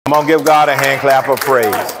Come on, give God a hand clap of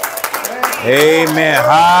praise. Amen.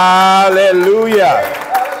 Hallelujah.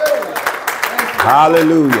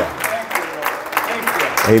 Hallelujah.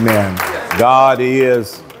 Amen. God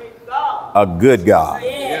is a good God.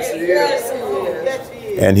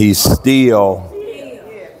 And he's still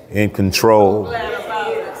in control.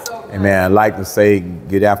 Amen. I'd like to say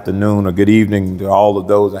good afternoon or good evening to all of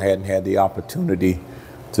those I hadn't had the opportunity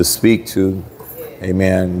to speak to.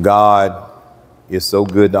 Amen. God is so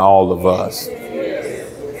good to all of us.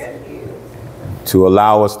 To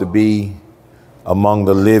allow us to be among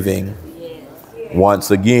the living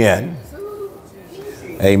once again.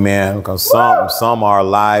 Amen. Because some are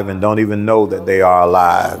alive and don't even know that they are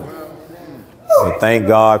alive. So thank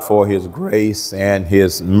God for his grace and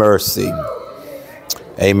his mercy.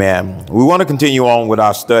 Amen. We want to continue on with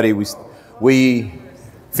our study. We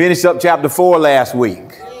finished up chapter 4 last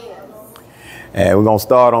week. And we're going to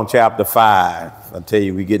start on chapter 5. I'll tell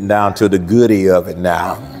you, we're getting down to the goody of it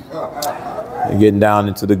now. We're getting down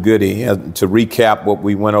into the goody. To recap what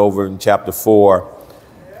we went over in chapter 4.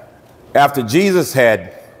 After Jesus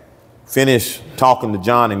had finished talking to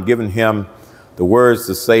John and given him the words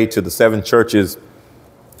to say to the 7 churches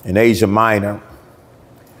in Asia Minor,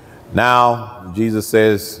 now Jesus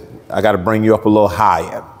says, I got to bring you up a little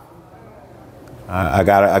higher. I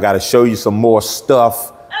got to show you some more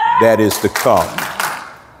stuff that is to come.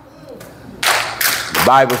 The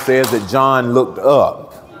Bible says that John looked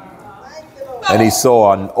up and he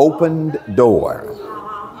saw an opened door,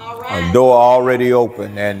 a door already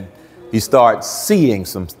open, and he started seeing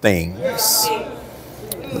some things.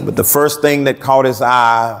 But the first thing that caught his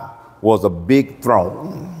eye was a big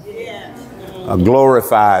throne, a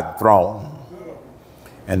glorified throne.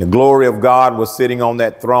 And the glory of God was sitting on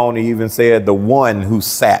that throne. He even said the one who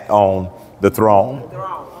sat on the throne.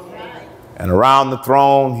 And around the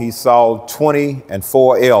throne, he saw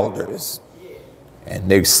 24 elders. And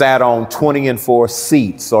they sat on 24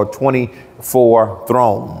 seats or 24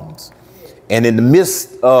 thrones. And in the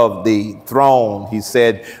midst of the throne, he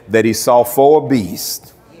said that he saw 4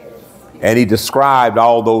 beasts. And he described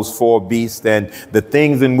all those 4 beasts and the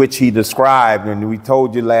things in which he described. And we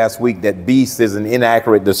told you last week that beast is an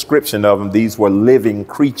inaccurate description of them. These were living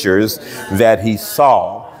creatures that he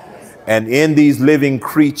saw. And in these living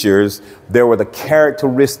creatures, there were the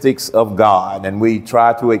characteristics of God. And we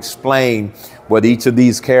tried to explain what each of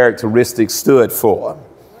these characteristics stood for.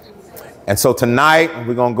 And so tonight,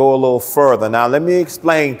 we're going to go a little further. Now, let me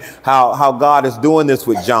explain how God is doing this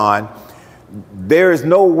with John. There is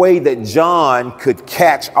no way that John could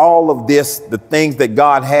catch all of this, the things that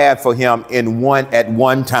God had for him at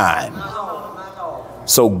one time.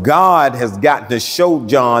 So God has got to show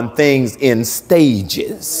John things in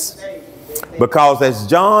stages. Because as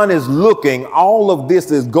John is looking, all of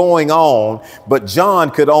this is going on, but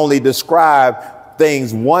John could only describe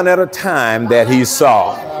things one at a time that he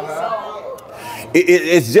saw.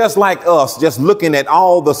 It's just like us, just looking at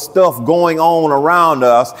all the stuff going on around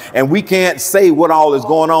us, and we can't say what all is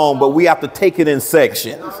going on, but we have to take it in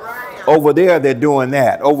sections. Over there, they're doing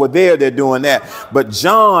that. Over there, they're doing that. But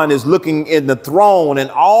John is looking in the throne, and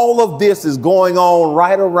all of this is going on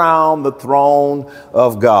right around the throne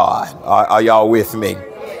of God. Are y'all with me?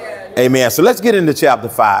 Amen. So let's get into chapter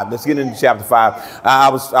 5. Let's get into chapter 5. I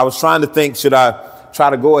was trying to think, should I try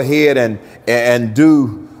to go ahead and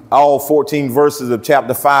do all 14 verses of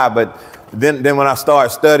chapter 5? But then when I started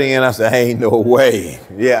studying, I said, ain't no way.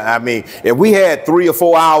 Yeah, I mean, if we had 3 or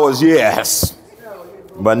 4 hours, yes.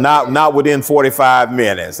 But not within 45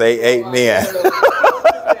 minutes. Amen.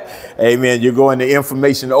 Amen. You're going to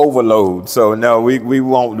information overload. So no, we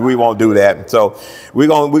won't do that. So we're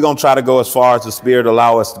going to try to go as far as the Spirit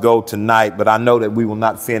allow us to go tonight. But I know that we will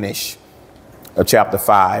not finish chapter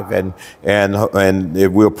 5. And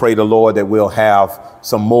we'll pray the Lord that we'll have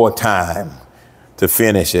some more time to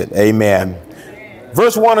finish it. Amen.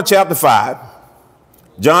 Verse 1 of chapter 5.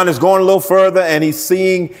 John is going a little further and he's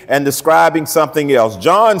seeing and describing something else.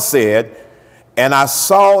 John said, and I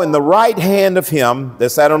saw in the right hand of him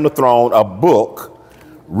that sat on the throne a book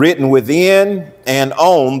written within and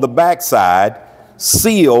on the backside,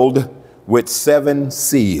 sealed with 7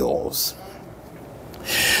 seals.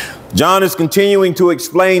 John is continuing to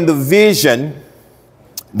explain the vision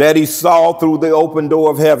that he saw through the open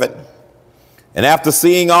door of heaven. And after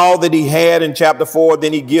seeing all that he had in chapter 4,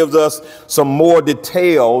 then he gives us some more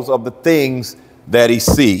details of the things that he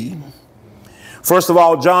sees. First of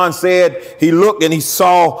all, John said he looked and he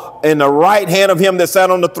saw in the right hand of him that sat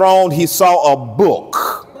on the throne, he saw a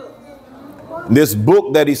book. This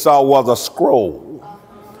book that he saw was a scroll.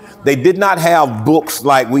 They did not have books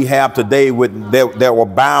like we have today that were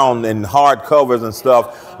bound in hard covers and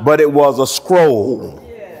stuff, but it was a scroll,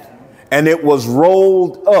 and it was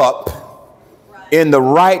rolled up in the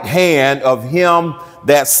right hand of him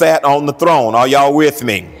that sat on the throne. Are y'all with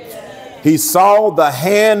me? He saw the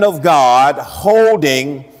hand of God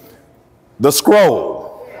holding the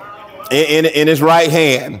scroll in his right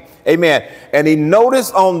hand. Amen. And he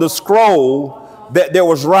noticed on the scroll that there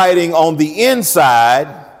was writing on the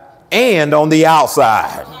inside and on the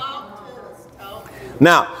outside.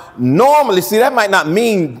 Now, normally, see, that might not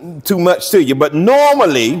mean too much to you, but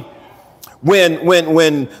normally when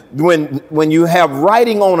you have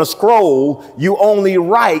writing on a scroll, you only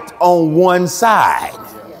write on one side.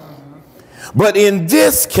 But in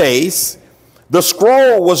this case, the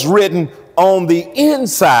scroll was written on the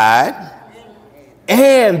inside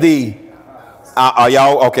and the are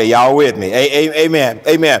y'all okay? Y'all with me? Amen.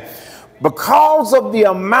 Amen. Because of the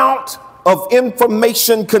amount of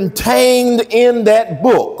information contained in that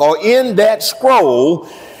book or in that scroll,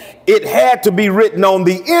 it had to be written on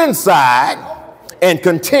the inside and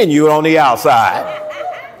continued on the outside.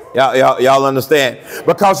 Y'all understand?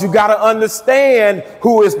 Because you got to understand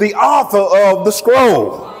who is the author of the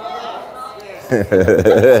scroll.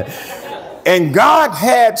 And God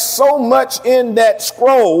had so much in that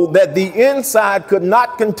scroll that the inside could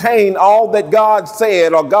not contain all that God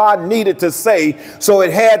said or God needed to say, so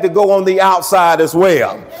it had to go on the outside as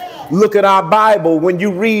well. Look at our Bible. When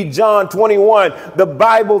you read John 21, the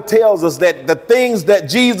Bible tells us that the things that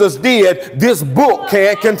Jesus did, this book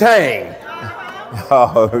can't contain.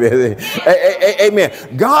 Oh, really? Amen.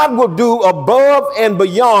 God will do above and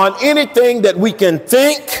beyond anything that we can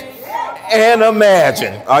think and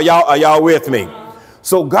imagine. Are y'all with me?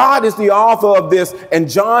 So God is the author of this, and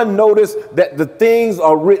John noticed that the things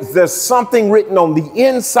are written. There's something written on the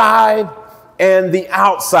inside and the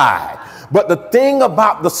outside. But the thing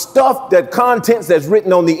about the stuff, that contents that's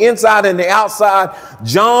written on the inside and the outside,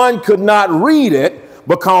 John could not read it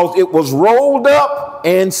because it was rolled up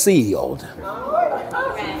and sealed.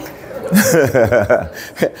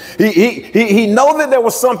 he know that there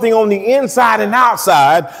was something on the inside and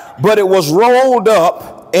outside, but it was rolled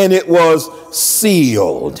up and it was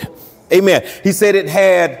sealed. Amen. He said it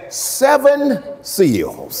had 7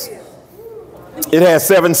 seals. It has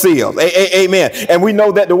 7 seals. Amen. And we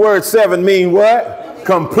know that the word 7 means what?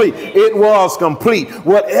 Complete. It was complete.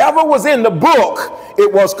 Whatever was in the book,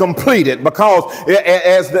 it was completed, because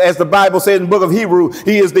as the Bible says in the book of Hebrews,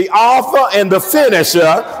 he is the author and the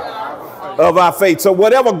finisher of our faith. So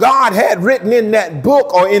whatever God had written in that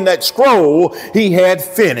book or in that scroll, he had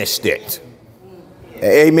finished it.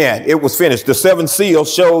 Amen. It was finished. The 7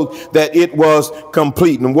 seals showed that it was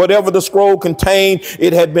complete. And whatever the scroll contained,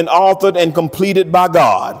 it had been authored and completed by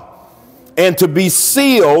God. And to be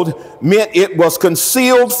sealed meant it was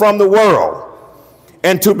concealed from the world,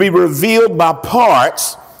 and to be revealed by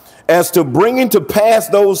parts as to bringing to pass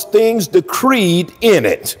those things decreed in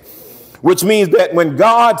it. Which means that when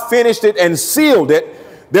God finished it and sealed it,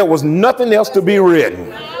 there was nothing else to be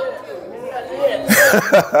written.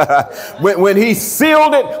 when he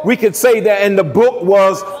sealed it, we could say that, and the book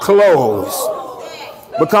was closed.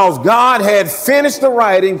 Because God had finished the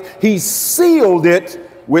writing, he sealed it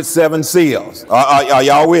with 7 seals. Are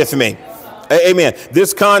y'all with me? Amen.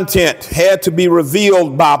 This content had to be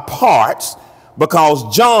revealed by parts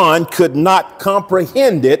because John could not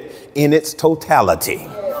comprehend it in its totality.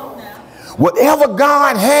 Whatever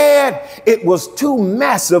God had, it was too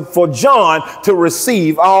massive for John to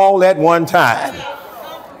receive all at one time.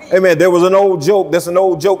 Amen. There was an old joke. That's an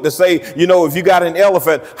old joke to say, you know, if you got an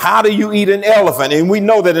elephant, how do you eat an elephant? And we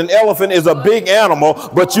know that an elephant is a big animal,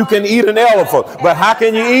 but you can eat an elephant. But how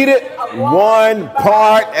can you eat it? One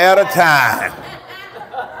part at a time.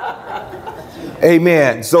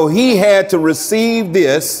 Amen. So he had to receive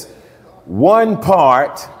this one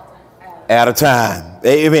part at a time.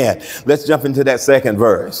 Amen. Let's jump into that second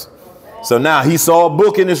verse. So now he saw a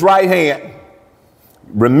book in his right hand.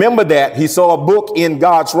 Remember that he saw a book in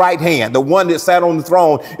God's right hand. The one that sat on the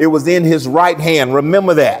throne, it was in his right hand.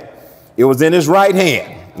 Remember that. It was in his right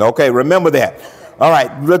hand. Okay, remember that. All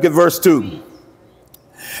right, look at verse 2.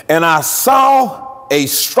 And I saw a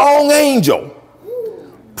strong angel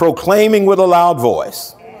proclaiming with a loud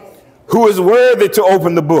voice, who is worthy to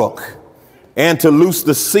open the book and to loose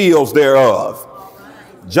the seals thereof.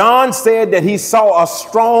 John said that he saw a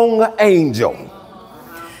strong angel,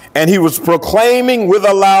 and he was proclaiming with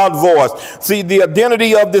a loud voice. See, the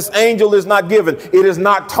identity of this angel is not given. It is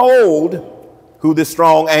not told who this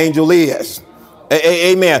strong angel is.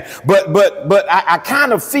 Amen. But I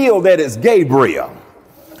kind of feel that it's Gabriel.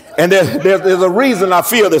 And there's a reason I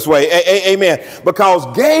feel this way. Amen. Because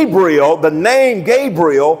Gabriel, the name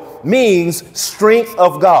Gabriel means strength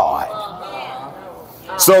of God.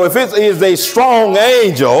 So if it is a strong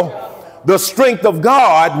angel, the strength of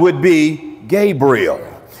God would be Gabriel.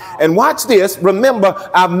 And watch this. Remember,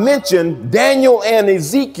 I mentioned Daniel and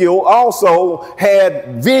Ezekiel also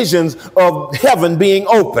had visions of heaven being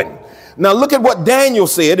open. Now look at what Daniel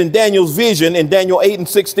said in Daniel's vision in Daniel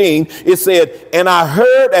 8:16. It said, and I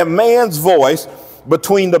heard a man's voice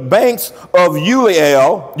between the banks of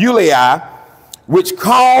Ulai, which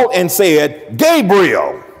called and said,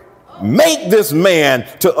 Gabriel, make this man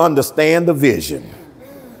to understand the vision.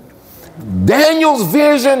 Daniel's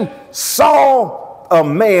vision saw a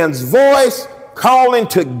man's voice calling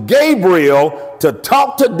to Gabriel to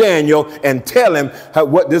talk to Daniel and tell him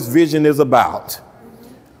what this vision is about.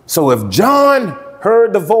 So if John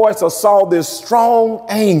heard the voice or saw this strong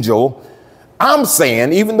angel, I'm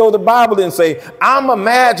saying, even though the Bible didn't say, I'm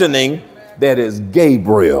imagining that it's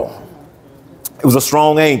Gabriel. It was a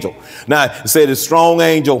strong angel. Now, it said a strong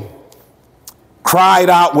angel cried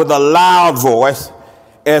out with a loud voice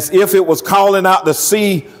as if it was calling out to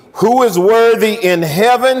see who is worthy in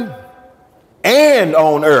heaven and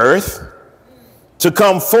on earth to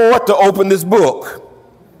come forth to open this book.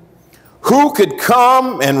 Who could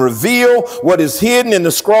come and reveal what is hidden in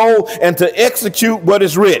the scroll and to execute what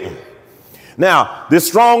is written? Now, this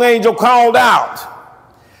strong angel called out.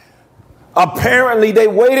 Apparently, they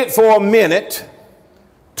waited for a minute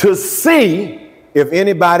to see if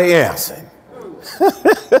anybody answered.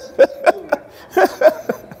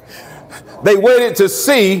 They waited to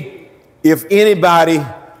see if anybody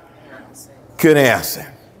could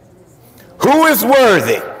answer. Who is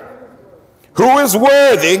worthy? Who is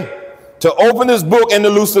worthy to open this book and to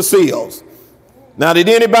loose the seals? Now, did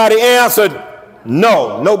anybody answer?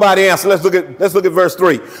 No, nobody answered. Let's look at verse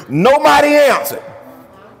 3. Nobody answered.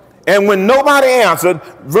 And when nobody answered,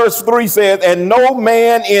 verse 3 says, and no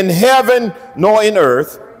man in heaven nor in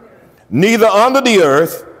earth, neither under the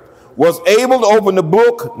earth, was able to open the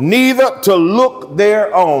book, neither to look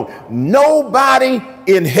thereon. Nobody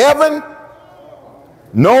in heaven,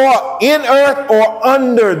 nor in earth or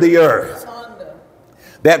under the earth.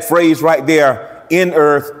 That phrase right there, in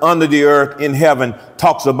earth, under the earth, in heaven,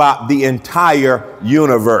 talks about the entire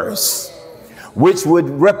universe, which would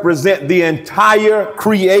represent the entire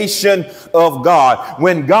creation of God.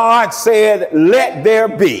 When God said, let there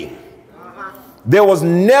be, there was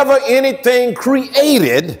never anything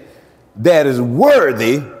created that is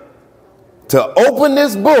worthy to open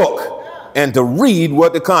this book and to read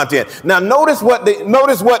what the content. Now, notice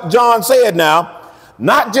what John said now.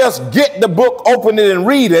 Not just get the book, open it and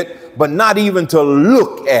read it, but not even to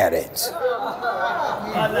look at it.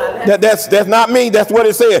 That's not me. That's what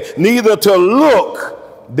it said. Neither to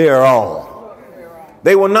look thereon.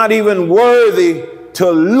 They were not even worthy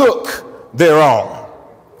to look thereon.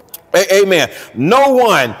 Amen. No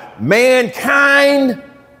one, mankind,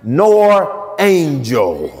 nor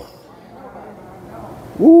angel.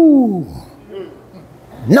 Ooh.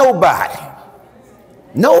 Nobody.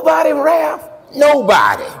 Nobody, Ralph.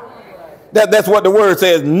 Nobody. That's what the word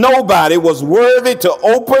says. Nobody was worthy to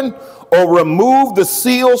open or remove the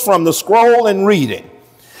seals from the scroll and read it.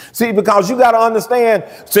 See, because you got to understand,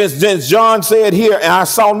 since John said here, and I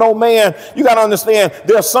saw no man, you got to understand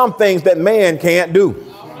there are some things that man can't do.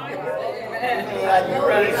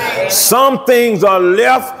 Some things are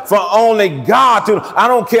left for only God to. I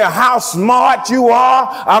don't care how smart you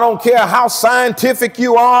are. I don't care how scientific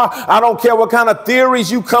you are. I don't care what kind of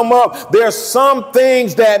theories you come up. There's some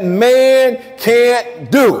things that man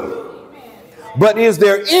can't do. But is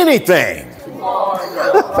there anything?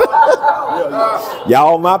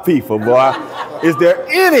 Y'all my people, boy. Is there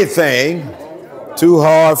anything too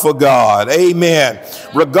hard for God? Amen.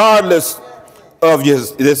 Regardless of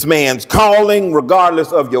this man's calling,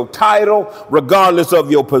 regardless of your title, regardless of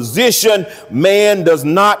your position, man does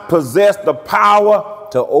not possess the power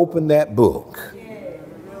to open that book.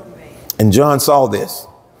 And John saw this.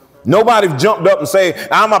 Nobody jumped up and said,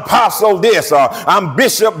 I'm apostle this, or I'm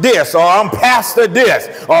bishop this, or I'm pastor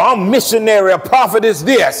this, or I'm missionary or prophetess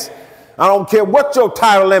this. I don't care what your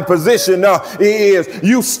title and position is,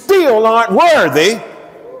 you still aren't worthy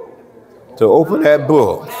to open that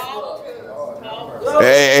book.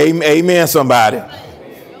 Amen, somebody.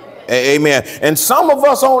 Amen. And some of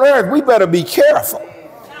us on earth, we better be careful,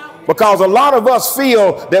 because a lot of us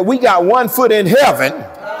feel that we got one foot in heaven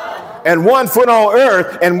and one foot on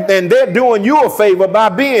earth, and they're doing you a favor by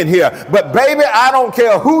being here. But baby, I don't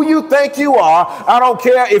care who you think you are. I don't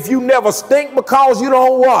care if you never stink because you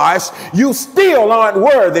don't wash. You still aren't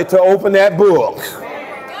worthy to open that book.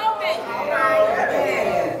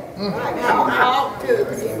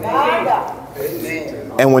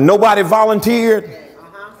 And when nobody volunteered,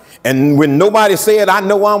 and when nobody said, I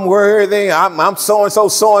know I'm worthy, I'm so-and-so,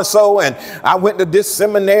 so-and-so, and I went to this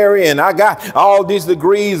seminary and I got all these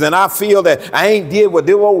degrees and I feel that I ain't did what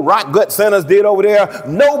the old rock gut sinners did over there.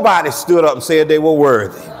 Nobody stood up and said they were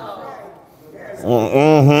worthy.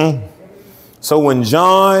 So when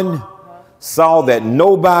John saw that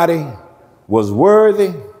nobody was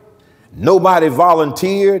worthy, nobody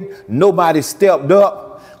volunteered, nobody stepped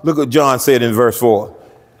up, look what John said in verse 4.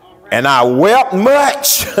 And I wept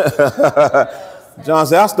much. John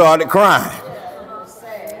said, I started crying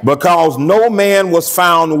because no man was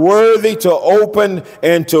found worthy to open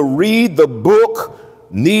and to read the book,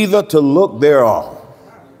 neither to look thereon.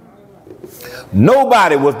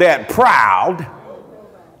 Nobody was that proud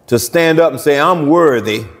to stand up and say, I'm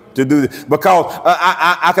worthy to do this. Because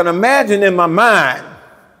I can imagine in my mind,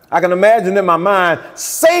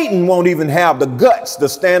 Satan won't even have the guts to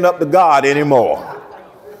stand up to God anymore.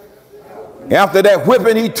 After that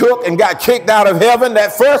whipping he took and got kicked out of heaven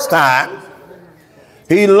that first time,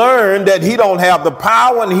 he learned that he don't have the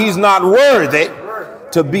power and he's not worthy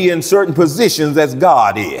to be in certain positions as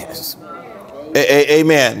God is.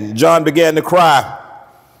 Amen. John began to cry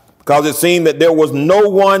because it seemed that there was no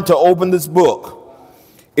one to open this book.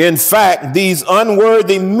 In fact, these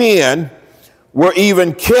unworthy men were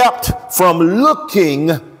even kept from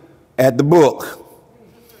looking at the book.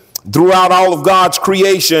 Throughout all of God's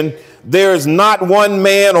creation, there is not one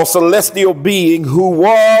man or celestial being who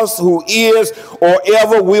was, who is, or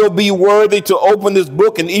ever will be worthy to open this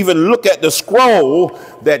book and even look at the scroll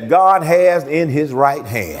that God has in his right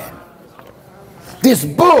hand. This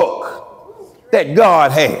book that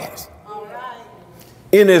God has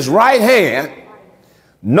in his right hand,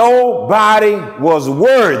 nobody was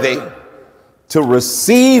worthy to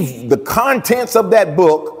receive the contents of that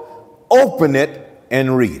book, open it,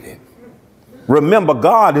 and read it. Remember,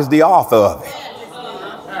 God is the author of it.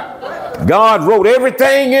 God wrote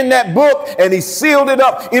everything in that book and he sealed it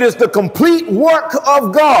up. It is the complete work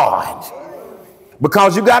of God.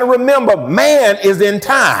 Because you got to remember, man is in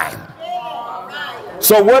time.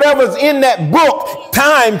 So whatever's in that book,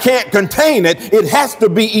 time can't contain it. It has to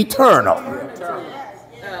be eternal.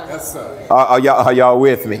 Are y'all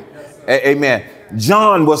with me? Amen.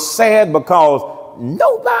 John was sad because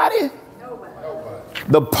nobody.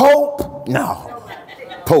 The Pope? No.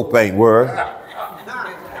 Pope ain't worthy.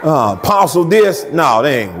 Apostle this? No,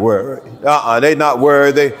 they ain't worthy. They not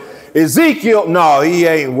worthy. Ezekiel? No, he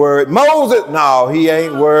ain't worthy. Moses? No, he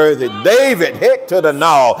ain't worthy. David? Heck to the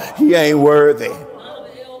no, he ain't worthy.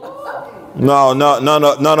 No, none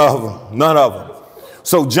of them.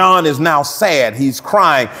 So John is now sad. He's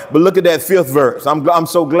crying. But look at that 5th verse. I'm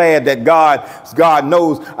so glad that God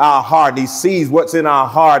knows our heart. He sees what's in our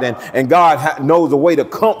heart, and God knows a way to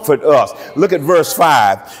comfort us. Look at verse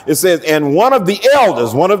 5. It says, and one of the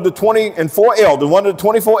elders, one of the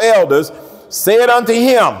 24 elders said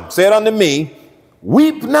unto me,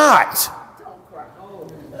 weep not.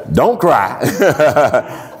 Don't cry.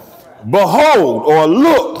 Behold, or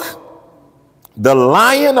look, the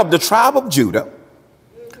Lion of the tribe of Judah,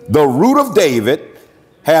 the root of David,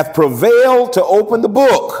 hath prevailed to open the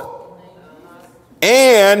book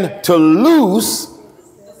and to loose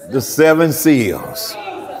the 7 seals.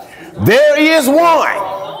 There is one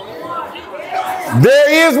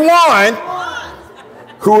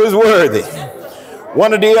who is worthy.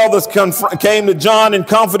 One of the elders came to John and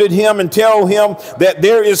comforted him and told him that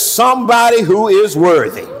there is somebody who is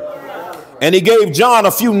worthy. And he gave John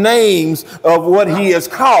a few names of what he is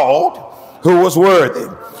called who was worthy.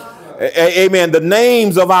 Amen. The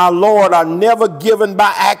names of our Lord are never given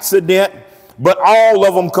by accident, but all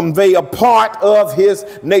of them convey a part of his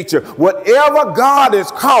nature. Whatever God is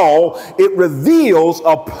called, it reveals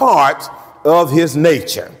a part of his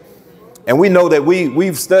nature. And we know that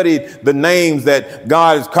we've studied the names that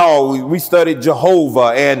God is called. We studied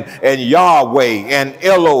Jehovah and Yahweh and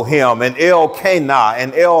Elohim and Elkanah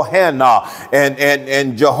and Elhannah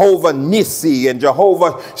and Jehovah Nissi and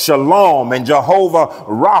Jehovah Shalom and Jehovah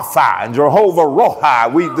Rapha and Jehovah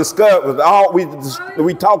Rohi.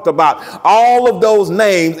 We talked about all of those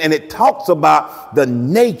names, and it talks about the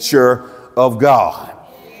nature of God.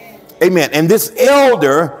 Amen. And this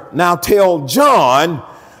elder now tells John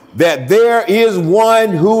that there is one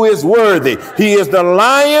who is worthy. He is the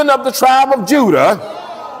Lion of the tribe of Judah,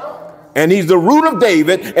 and he's the root of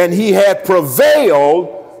David, and he had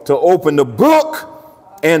prevailed to open the book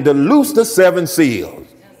and to loose the 7 seals.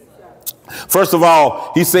 First of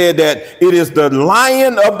all, he said that it is the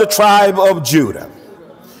Lion of the tribe of Judah.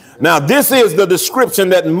 Now, this is the description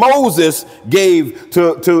that Moses gave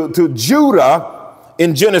to Judah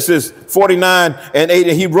in Genesis 49 and 8,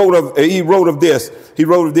 and he wrote of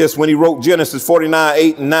this when he wrote Genesis 49,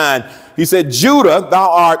 8 and 9. He said, Judah, thou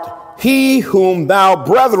art he whom thou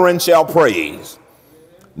brethren shall praise.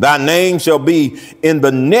 Thy name shall be in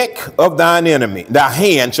the neck of thine enemy. Thy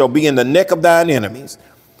hand shall be in the neck of thine enemies.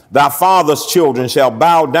 Thy father's children shall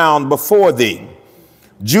bow down before thee.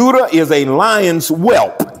 Judah is a lion's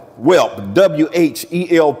whelp. Whelp,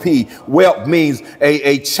 W-H-E-L-P. Whelp means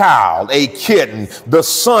a child, a kitten, the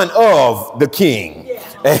son of the king.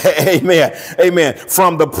 Amen. Amen.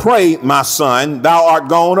 From the prey, my son, thou art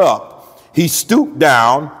gone up. He stooped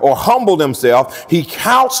down or humbled himself. He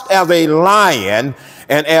couched as a lion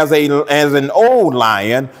and as an old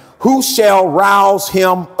lion. Who shall rouse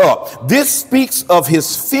him up? This speaks of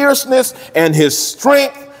his fierceness and his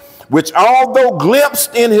strength, which although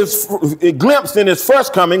glimpsed in his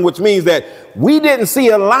first coming, which means that we didn't see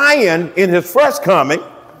a lion in his first coming,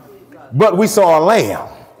 but we saw a lamb.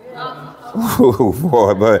 Ooh,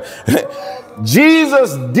 boy, but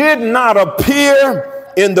Jesus did not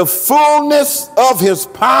appear in the fullness of his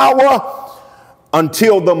power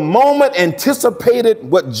until the moment anticipated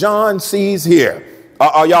what John sees here.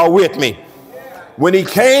 Are y'all with me? When he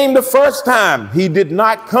came the first time, he did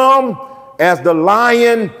not come as the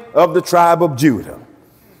Lion of the tribe of Judah,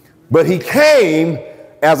 but he came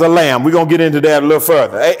as a lamb. We're going to get into that a little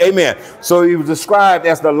further. Amen. So he was described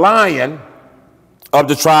as the Lion of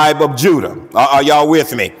the tribe of Judah. Are y'all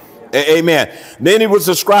with me? Amen. Then he was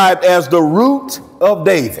described as the root of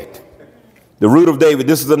David. The root of David.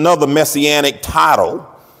 This is another messianic title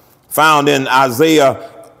found in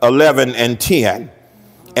Isaiah 11 and 10.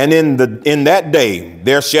 And in that day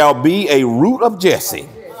there shall be a root of Jesse,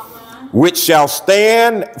 which shall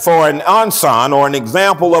stand for an ensign or an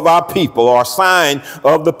example of our people or a sign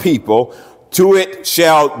of the people. To it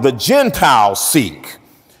shall the Gentiles seek,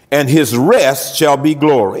 and his rest shall be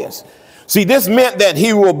glorious. See, this meant that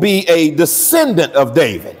he will be a descendant of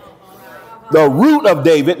David. The root of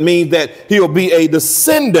David means that he'll be a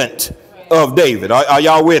descendant of David. Are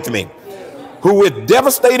y'all with me? Who with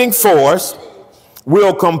devastating force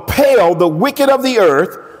will compel the wicked of the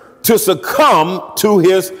earth to succumb to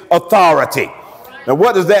his authority. Now,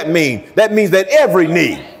 what does that mean? That means that every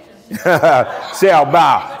knee shall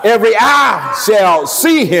bow, every eye shall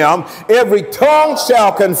see him, every tongue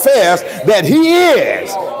shall confess that he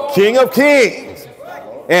is King of kings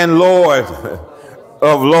and Lord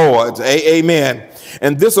of lords. Amen.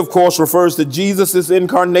 And this, of course, refers to Jesus'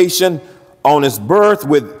 incarnation on his birth,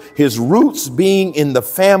 with his roots being in the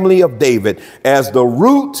family of David. As the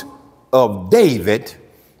root of David,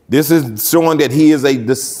 this is showing that he is a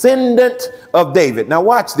descendant of David. Now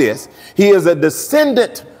watch this. He is a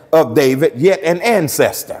descendant of David, yet an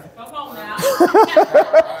ancestor. Come on now.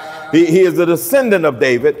 he is a descendant of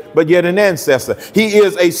David, but yet an ancestor. He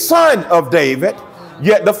is a son of David,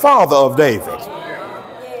 yet the father of David.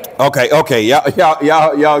 Okay.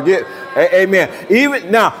 Y'all get, amen.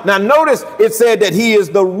 Even now notice it said that he is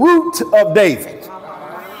the root of David.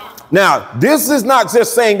 Now, this is not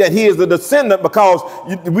just saying that he is a descendant, because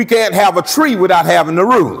we can't have a tree without having the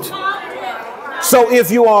root. So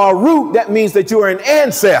if you are a root, that means that you are an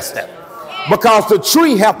ancestor, because the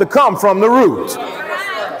tree have to come from the root.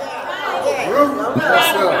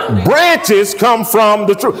 Branches come from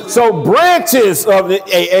the tree. So branches of the,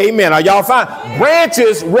 amen. Are y'all fine?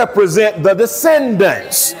 Branches represent the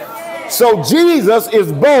descendants. So Jesus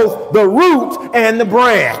is both the root and the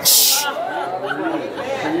branch.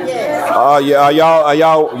 Are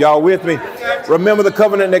y'all with me? Remember the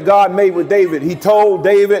covenant that God made with David. He told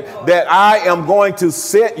David that I am going to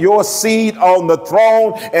set your seed on the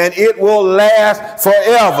throne and it will last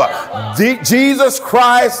forever. Jesus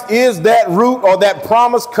Christ is that root, or that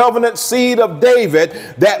promised covenant seed of David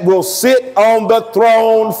that will sit on the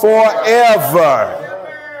throne forever.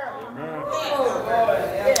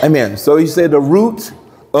 Amen. So he said the root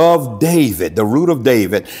of David, the root of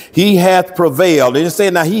David, he hath prevailed. And it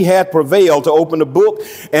said, now he had prevailed to open the book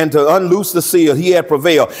and to unloose the seal. He had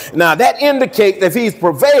prevailed. Now that indicates if he's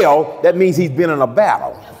prevailed, that means he's been in a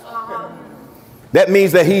battle. That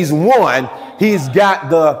means that he's won. He's got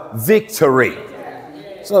the victory.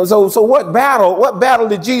 So what battle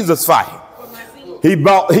did Jesus fight? He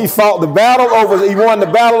fought the battle over, he won the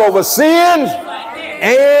battle over sin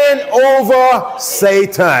and over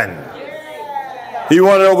Satan. He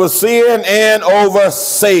won it over sin and over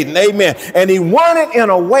Satan. Amen. And he won it in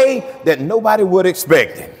a way that nobody would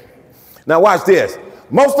expect it. Now watch this.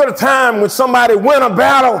 Most of the time when somebody wins a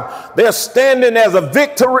battle, they're standing as a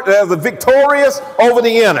victorious over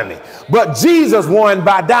the enemy. But Jesus won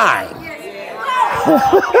by dying.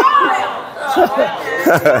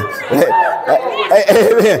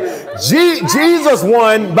 Amen. Jesus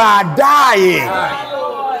won by dying.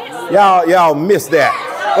 Y'all miss that.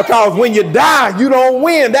 Because when you die, you don't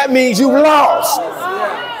win. That means you lost.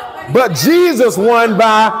 But Jesus won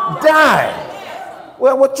by dying.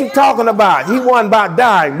 Well, what you talking about? He won by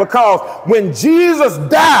dying because when Jesus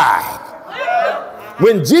died,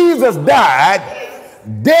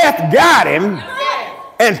 death got him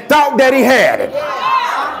and thought that he had him.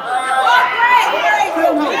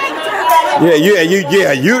 You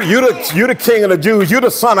the king of the Jews. You the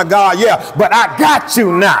son of God. Yeah, but I got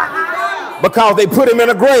you now because they put him in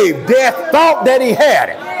a grave. Death thought that he had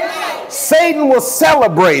him. Satan was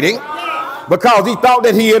celebrating because he thought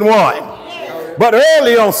that he had won. But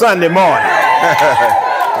early on Sunday morning,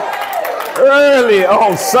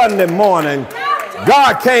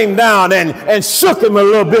 God came down and shook him a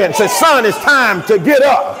little bit and said, son, it's time to get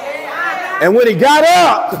up. And when he got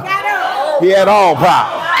up, he had all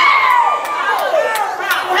power.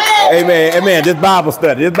 Amen. Amen. This Bible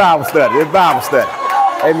study. Amen. This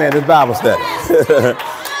Bible study.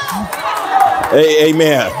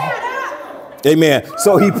 Amen. Amen.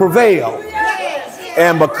 So he prevailed.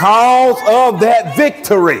 And because of that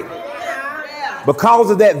victory,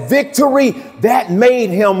 that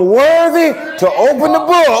made him worthy to open the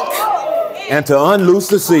book and to unloose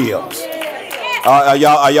the seals. Are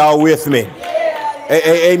y'all with me?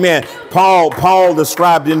 Amen. Paul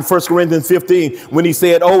described in 1 Corinthians 15 when he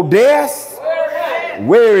said, "O death,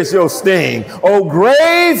 where is your sting? O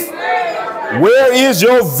grave, where is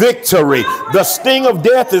your victory? The sting of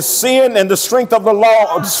death is sin, and the strength of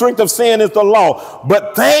sin is the law.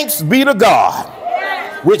 But thanks be to God,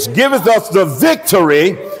 which giveth us the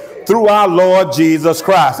victory through our Lord Jesus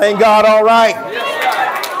Christ." Ain't God all right?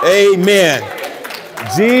 Amen.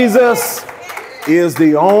 Jesus is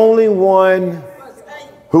the only one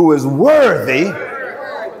who is worthy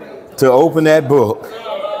to open that book.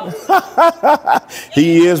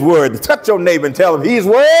 He is worthy. Touch your neighbor and tell him he's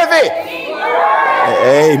worthy.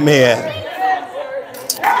 Amen.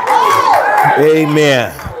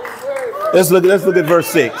 Amen. Let's look at verse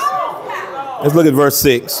 6. Let's look at verse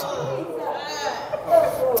 6.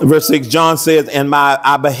 Verse 6, John says, "And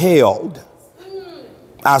I beheld,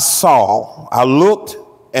 I saw, I looked,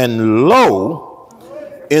 and lo,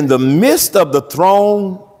 in the midst of the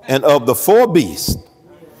throne and of the four beasts,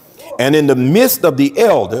 and in the midst of the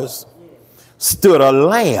elders, stood a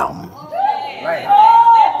lamb."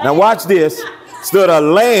 Now watch this. Stood a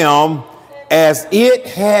lamb as it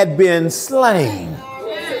had been slain.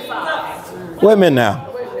 Wait a minute now.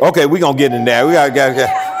 Okay, we're going to get in there.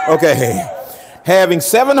 Okay. Having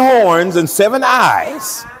 7 horns and 7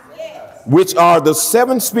 eyes, which are the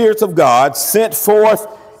 7 spirits of God sent forth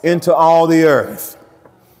into all the earth.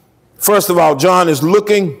 First of all, John is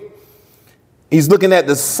looking at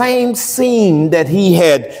the same scene that he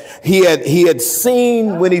had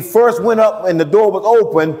seen when he first went up and the door was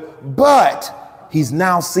open, but he's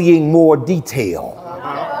now seeing more detail.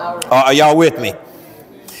 Are y'all with me?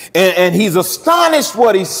 And he's astonished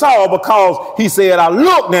what he saw because he said, "I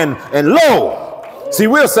looked and lo." See,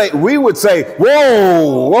 we would say,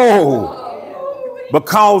 whoa.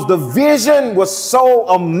 Because the vision was so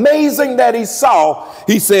amazing that he saw,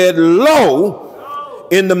 he said, "Lo,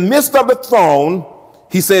 in the midst of the throne,"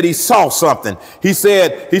 he said he saw something. He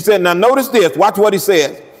said, now notice this, watch what he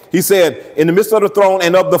said. He said, "In the midst of the throne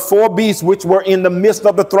and of the 4 beasts which were in the midst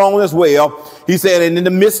of the throne as well." He said, "And in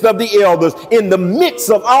the midst of the elders," in the midst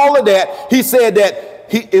of all of that, he said that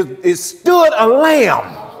it stood a lamb.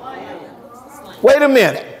 Wait a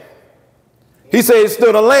minute. He said it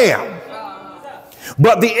stood a lamb.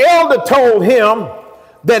 But the elder told him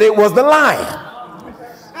that it was the lion.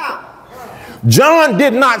 John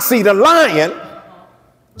did not see the lion.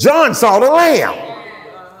 John saw the lamb.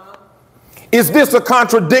 Is this a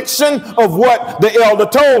contradiction of what the elder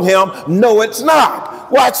told him? No, it's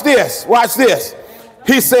not. Watch this.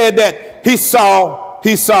 He said that he saw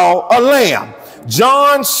a lamb.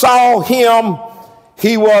 John saw him.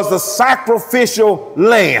 He was a sacrificial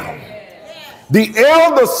lamb. The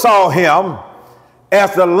elder saw him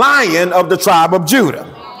as the Lion of the tribe of Judah.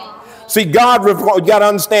 See, you got to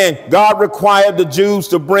understand, God required the Jews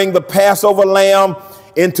to bring the Passover lamb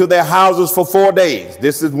into their houses for 4 days.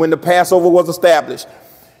 This is when the Passover was established.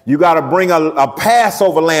 You got to bring a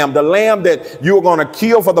Passover lamb, the lamb that you're going to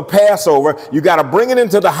kill for the Passover. You got to bring it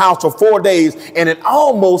into the house for 4 days, and it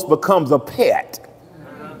almost becomes a pet.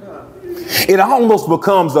 It almost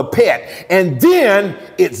becomes a pet. And then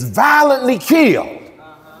it's violently killed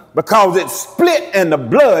because it's split and the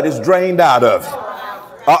blood is drained out of it.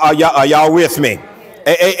 Are y'all with me?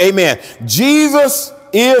 Amen. Jesus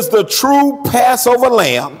is the true Passover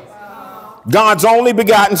lamb, God's only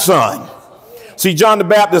begotten son. See, John the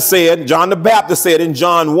Baptist said in John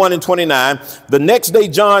 1:29, the next day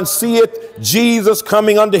John seeth Jesus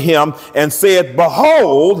coming unto him and said,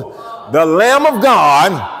 behold, the Lamb of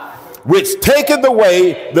God, which taketh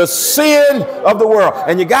away the sin of the world.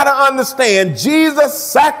 And you got to understand, Jesus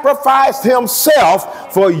sacrificed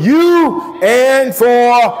himself for you and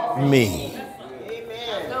for me.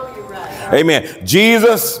 Amen. Amen.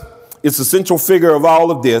 Jesus is the central figure of all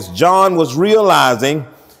of this. John was realizing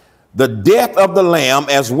the death of the Lamb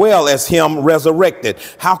as well as him resurrected.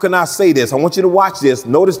 How can I say this? I want you to watch this.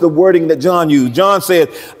 Notice the wording that John used. John said,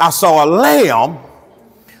 I saw a lamb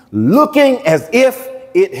looking as if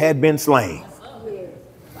it had been slain.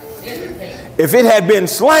 If it had been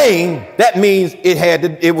slain, that means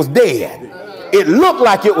it was dead. It looked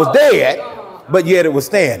like it was dead, but yet it was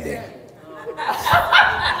standing.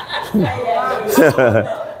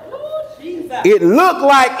 It looked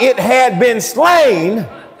like it had been slain,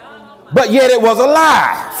 but yet it was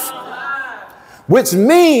alive. Which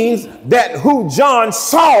means that who John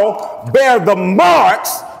saw bear the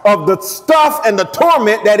marks of the stuff and the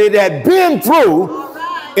torment that it had been through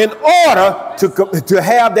in order to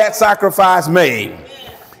have that sacrifice made.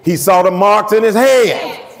 He saw the marks in his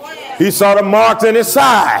hand. He saw the marks in his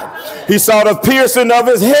side. He saw the piercing of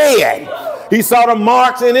his head. He saw the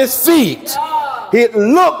marks in his feet. It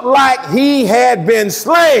looked like he had been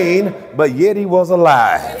slain, but yet he was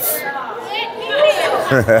alive.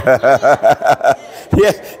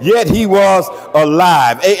 Yet he was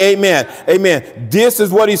alive. Amen. Amen. This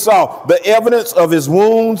is what he saw. The evidence of his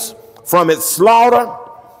wounds from its slaughter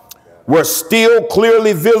were still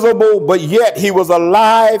clearly visible, but yet he was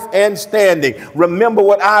alive and standing. Remember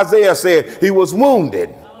what Isaiah said. He was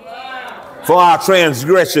wounded for our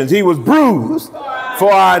transgressions. He was bruised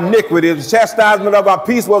for our iniquities. The chastisement of our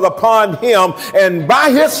peace was upon him, and by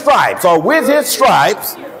his stripes, or with his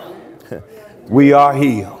stripes, we are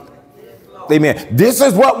healed. Amen. This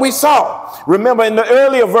is what we saw. Remember in the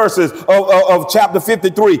earlier verses of chapter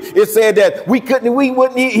 53, it said that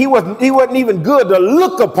he wasn't even good to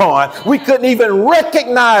look upon. We couldn't even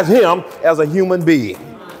recognize him as a human being,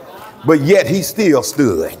 but yet he still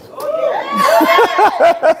stood.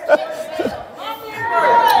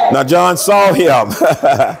 Now John saw him.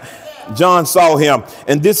 John saw him.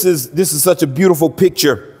 And this is such a beautiful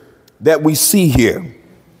picture that we see here.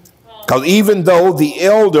 Because even though the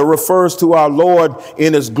elder refers to our Lord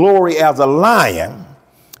in his glory as a lion,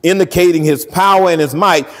 indicating his power and his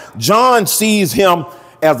might, John sees him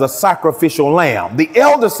as a sacrificial lamb. The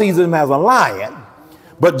elder sees him as a lion,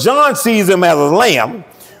 but John sees him as a lamb,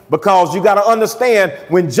 because you got to understand,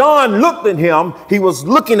 when John looked at him, he was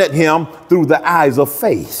looking at him through the eyes of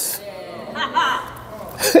faith.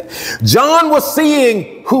 John was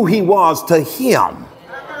seeing who he was to him.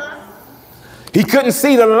 He couldn't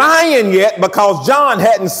see the lion yet because John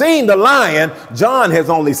hadn't seen the lion. John has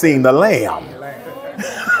only seen the lamb.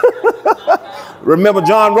 Remember,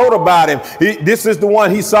 John wrote about him. This is the one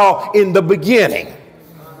he saw in the beginning.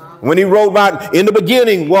 When he wrote about, in the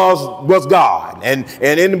beginning was God, and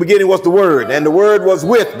in the beginning was the Word, and the Word was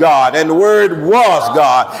with God, and the Word was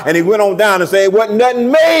God. And he went on down and said, it wasn't nothing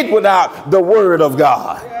made without the Word of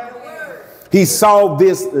God. He saw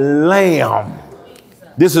this lamb.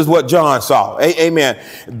 This is what John saw. Amen.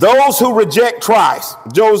 Those who reject Christ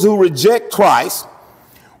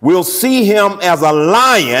will see him as a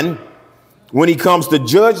lion when he comes to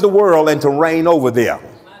judge the world and to reign over them.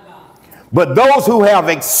 But those who have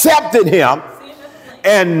accepted him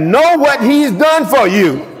and know what he's done for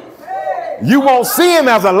you, you won't see him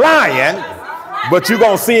as a lion, but you're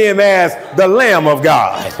going to see him as the Lamb of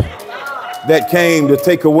God that came to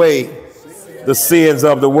take away the sins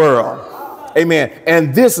of the world. Amen.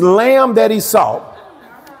 And this lamb that he saw,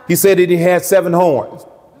 he said that he had 7 horns.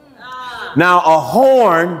 Now, a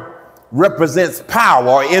horn represents power,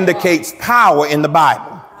 or indicates power in the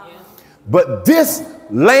Bible. But this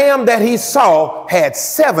lamb that he saw had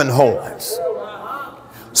 7 horns.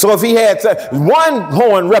 So if he had 1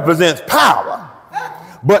 horn represents power,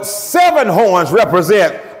 but 7 horns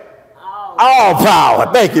represent all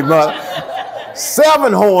power. Thank you, mother.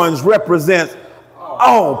 7 horns represents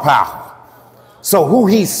all power. So who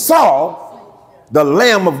he saw, the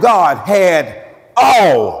Lamb of God, had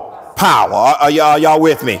all power. Are y'all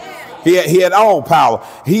with me? He had all power.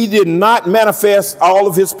 He did not manifest all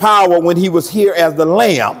of his power when he was here as the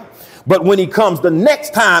lamb. But when he comes the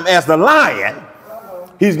next time as the lion,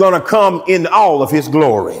 he's going to come in all of his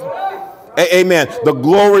glory. Amen. The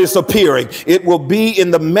glorious appearing. It will be in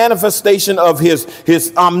the manifestation of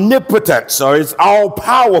his omnipotence, or his all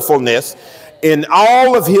powerfulness, in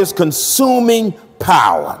all of his consuming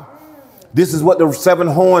power. This is what the 7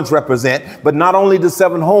 horns represent. But not only the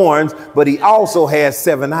 7 horns, but he also has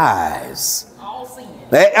 7 eyes.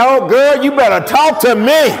 Hey, oh, girl, you better talk to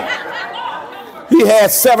me. He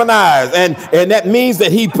has 7 eyes. And that means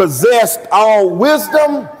that he possessed all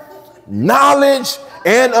wisdom, knowledge,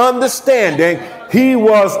 and understanding. He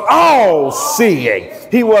was all seeing.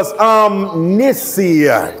 He was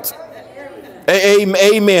omniscient.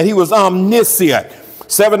 Amen. He was omniscient.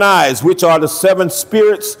 7 eyes, which are the 7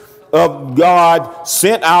 spirits of God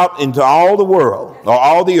sent out into all the world, or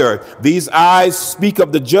all the earth. These eyes speak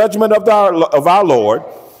of the judgment of our Lord,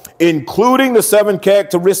 including the 7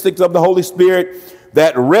 characteristics of the Holy Spirit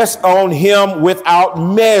that rest on him without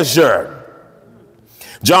measure.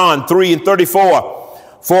 John 3:34.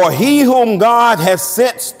 For he whom God has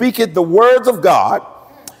sent speaketh the words of God,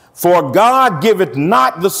 for God giveth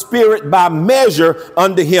not the Spirit by measure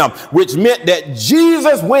unto him, which meant that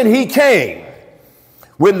Jesus, when he came,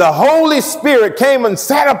 when the Holy Spirit came and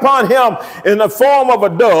sat upon him in the form of a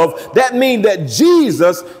dove, that means that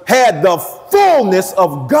Jesus had the fullness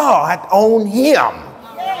of God on him.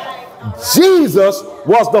 Jesus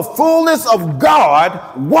was the fullness of God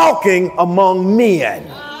walking among men.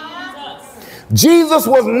 Jesus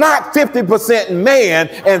was not 50% man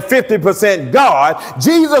and 50% God.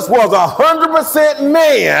 Jesus was 100%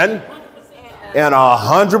 man and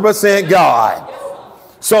 100% God.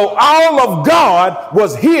 So all of God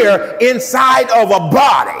was here inside of a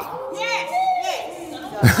body.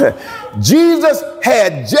 Jesus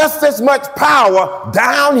had just as much power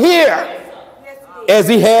down here as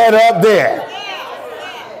he had up there.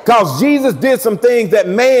 Because Jesus did some things that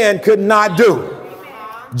man could not do.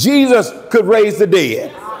 Jesus could raise the dead.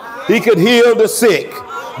 He could heal the sick.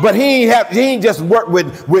 But he ain't just worked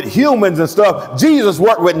with humans and stuff. Jesus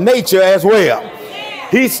worked with nature as well.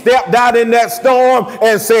 He stepped out in that storm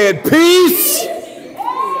and said, peace.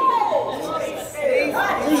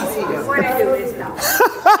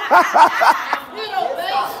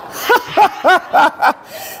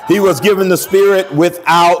 He was given the Spirit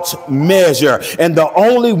without measure. And the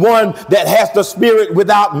only one that has the Spirit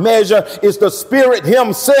without measure is the Spirit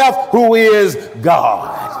himself, who is God.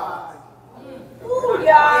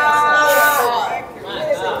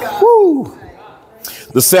 Woo.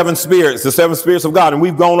 The 7 spirits of God. And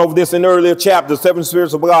we've gone over this in earlier chapters. The 7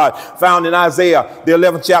 spirits of God found in Isaiah, the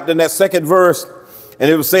 11th chapter, in that 2nd verse.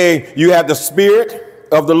 And it was saying you have the Spirit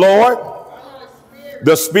of the Lord,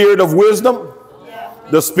 the Spirit of wisdom,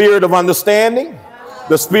 the Spirit of understanding,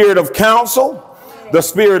 the Spirit of counsel, the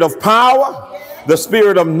Spirit of power, the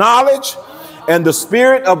Spirit of knowledge, and the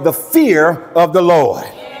Spirit of the fear of the Lord.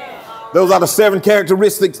 Those are the 7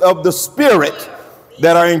 characteristics of the Spirit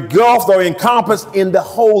that are engulfed or encompassed in the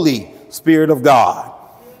Holy Spirit of God.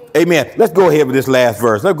 Amen. Let's go ahead with this last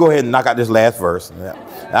verse. Let's go ahead and knock out this last verse.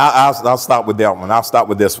 I'll stop with that one. I'll stop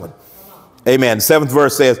with this one. Amen. The 7th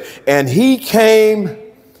verse says, and he came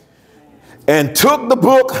and took the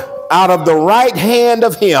book out of the right hand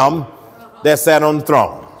of him that sat on the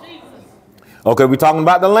throne. Okay, we're talking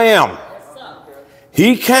about the Lamb.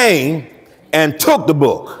 He came and took the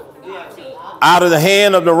book out of the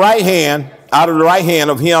hand of the right hand, out of the right hand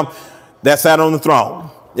of him that sat on the throne.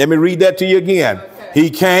 Let me read that to you again. He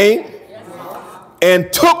came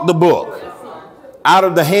and took the book out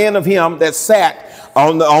of the hand of him that sat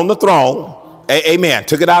on the throne. Amen.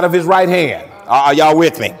 Took it out of his right hand. Are y'all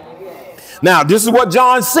with me? Now, this is what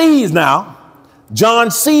John sees now. John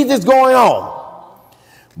sees this going on.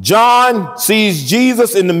 John sees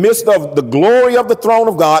Jesus in the midst of the glory of the throne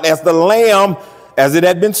of God as the Lamb, as it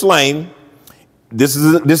had been slain. This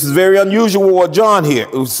is very unusual what John here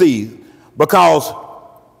sees, because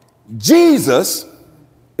Jesus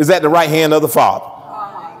is at the right hand of the Father.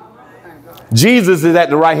 Jesus is at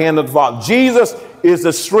the right hand of the Father. Jesus is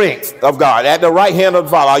the strength of God at the right hand of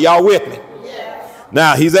the Father. Are y'all with me?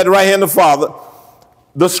 Now, he's at the right hand of the Father.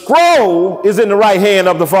 The scroll is in the right hand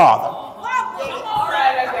of the Father.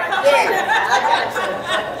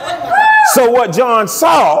 So what John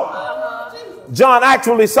saw, John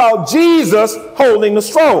actually saw Jesus holding the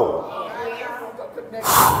scroll.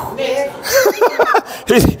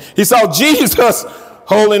 He saw Jesus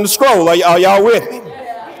holding the scroll. Are y'all with me?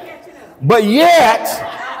 But yet,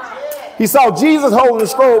 he saw Jesus holding the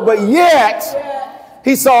scroll, but yet,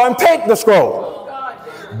 he saw him take the scroll.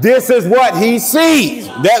 This is what he sees.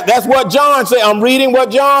 That's what John said. I'm reading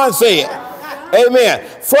what John said. Amen.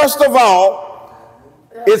 First of all,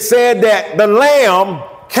 it said that the Lamb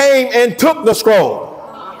came and took the scroll.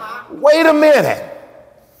 Wait a minute.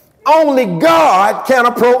 Only God can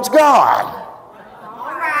approach God.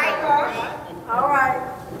 All right. All right.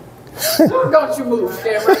 Don't you move,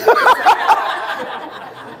 Cameron.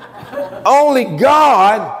 Only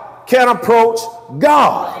God can approach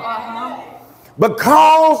God.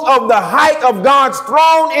 Because of the height of God's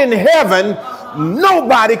throne in heaven,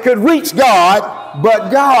 nobody could reach God but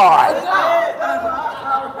God.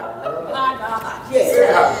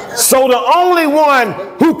 So the only one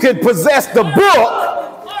who could possess the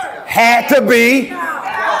book had to be.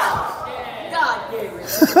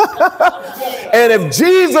 And if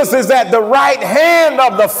Jesus is at the right hand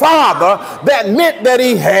of the Father, that meant that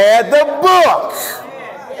he had the book.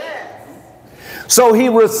 So he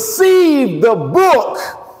received the book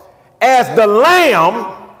as the lamb,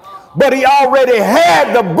 but he already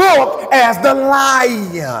had the book as the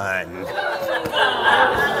lion.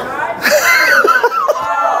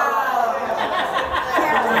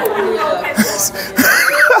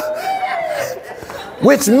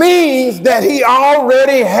 Which means that he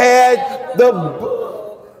already had the book.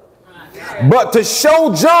 But to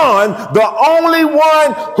show John, the only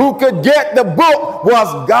one who could get the book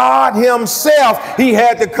was God himself. He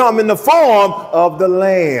had to come in the form of the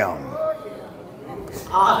Lamb.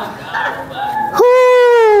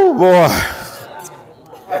 Whoo, boy.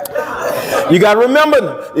 You got to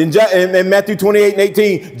remember in Matthew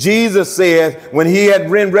 28:18, Jesus said, when he had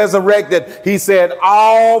been resurrected, he said,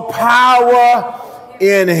 all power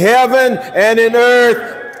in heaven and in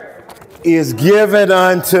earth is given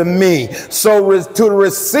unto me. So to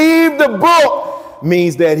receive the book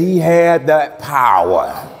means that he had that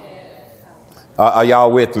power. Are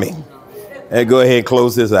y'all with me? Hey, go ahead and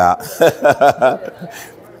close this out.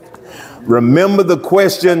 Remember the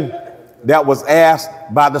question that was asked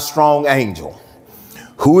by the strong angel.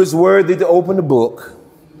 Who is worthy to open the book?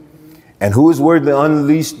 And who is worthy to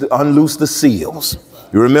unloose the seals?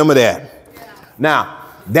 You remember that? Now,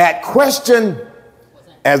 that question,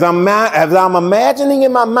 as I'm imagining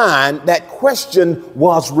in my mind, that question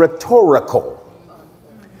was rhetorical,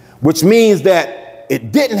 which means that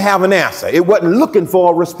it didn't have an answer. It wasn't looking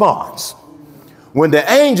for a response. When the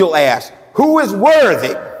angel asked, who is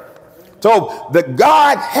worthy? So the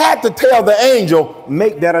God had to tell the angel,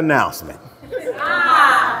 make that announcement.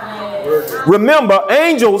 Remember,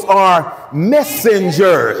 angels are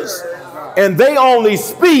messengers, and they only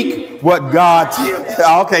speak what God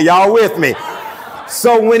tells. Okay, y'all with me?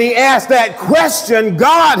 So when he asked that question,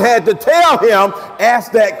 God had to tell him,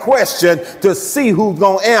 ask that question to see who's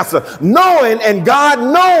going to answer. And God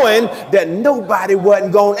knowing that nobody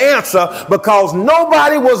wasn't going to answer because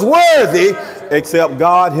nobody was worthy except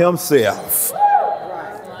God himself.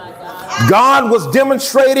 God was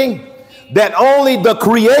demonstrating that only the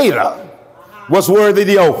Creator was worthy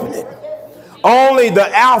to open it. Only the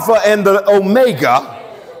Alpha and the Omega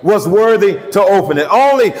was worthy to open it.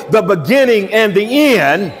 Only the beginning and the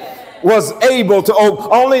end was able to open.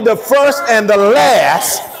 Only the first and the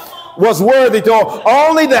last was worthy to open.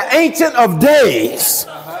 Only the Ancient of Days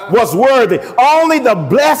was worthy. Only the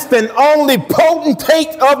blessed and only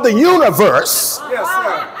potentate of the universe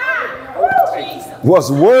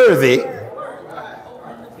was worthy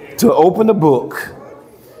to open the book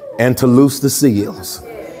and to loose the seals.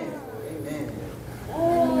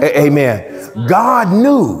 Amen. God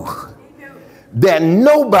knew that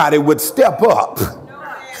nobody would step up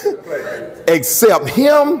except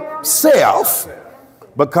himself,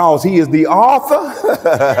 because he is the author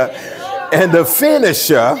and the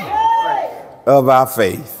finisher of our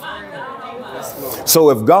faith. So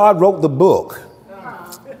if God wrote the book,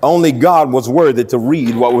 only God was worthy to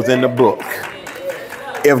read what was in the book.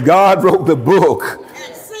 If God wrote the book,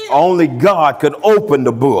 only God could open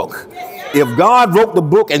the book. If God wrote the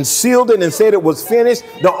book and sealed it and said it was finished,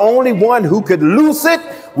 the only one who could loose it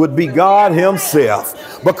would be God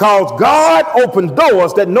himself. Because God opened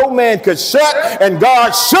doors that no man could shut, and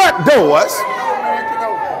God shut doors.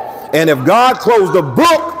 And if God closed the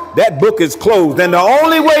book, that book is closed. And the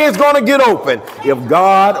only way it's going to get open, if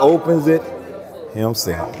God opens it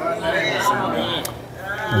himself.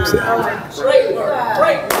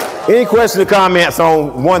 Any questions or comments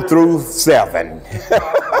on 1 through 7?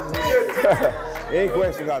 Any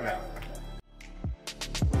questions on that?